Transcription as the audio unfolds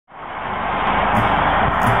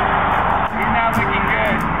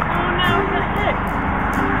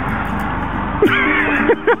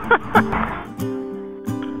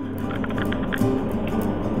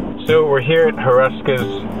So we're here at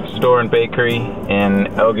Haruska's Store and Bakery in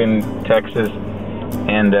Elgin, Texas,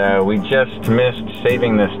 and we just missed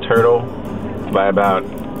saving this turtle by about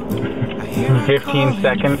 15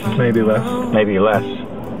 seconds. Maybe less. Maybe less.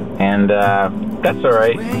 And that's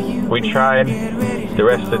alright. We tried. The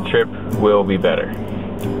rest of the trip will be better.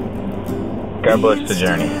 God bless the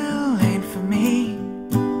journey.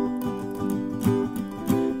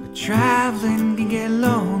 Traveling can get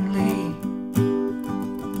lonely,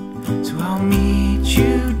 so I'll meet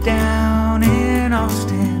you down in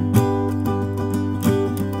Austin.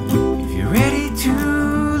 If you're ready to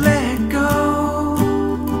let go,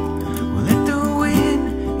 we'll let the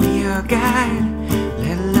wind be your guide.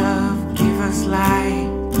 Let love give us light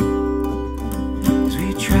as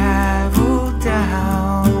we travel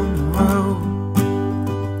down the road.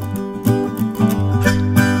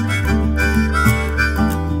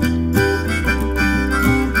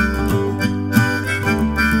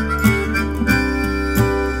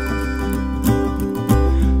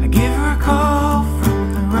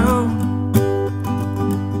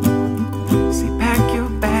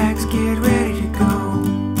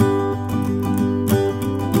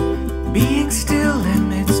 Being still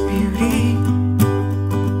limits beauty,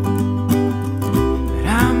 but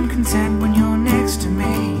I'm content when you're next to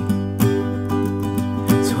me.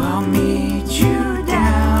 So I'll meet you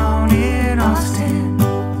down in Austin.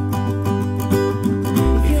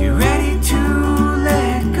 If you're ready to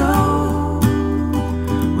let go,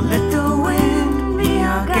 we'll let the wind be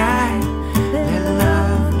our guide. Let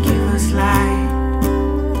love give us light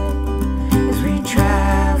as we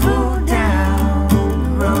travel down the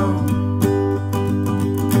road.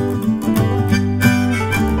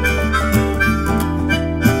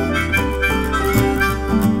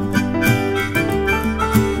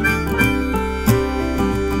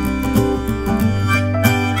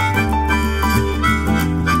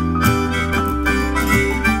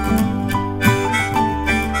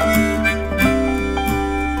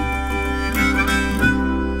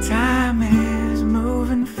 Time is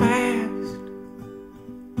moving fast,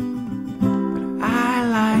 but I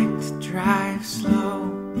like to drive slow.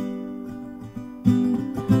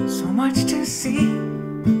 So much to see,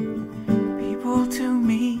 people to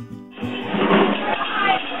meet.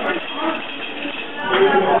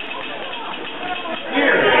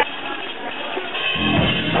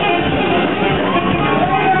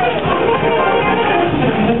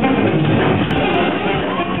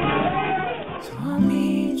 So I'll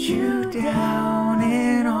meet you down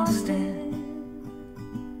in Austin.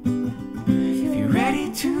 If you're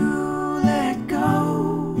ready to let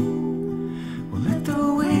go, we'll let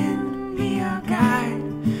the wind be our guide.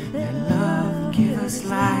 Let love give us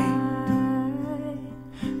light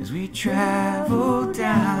as we travel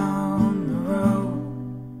down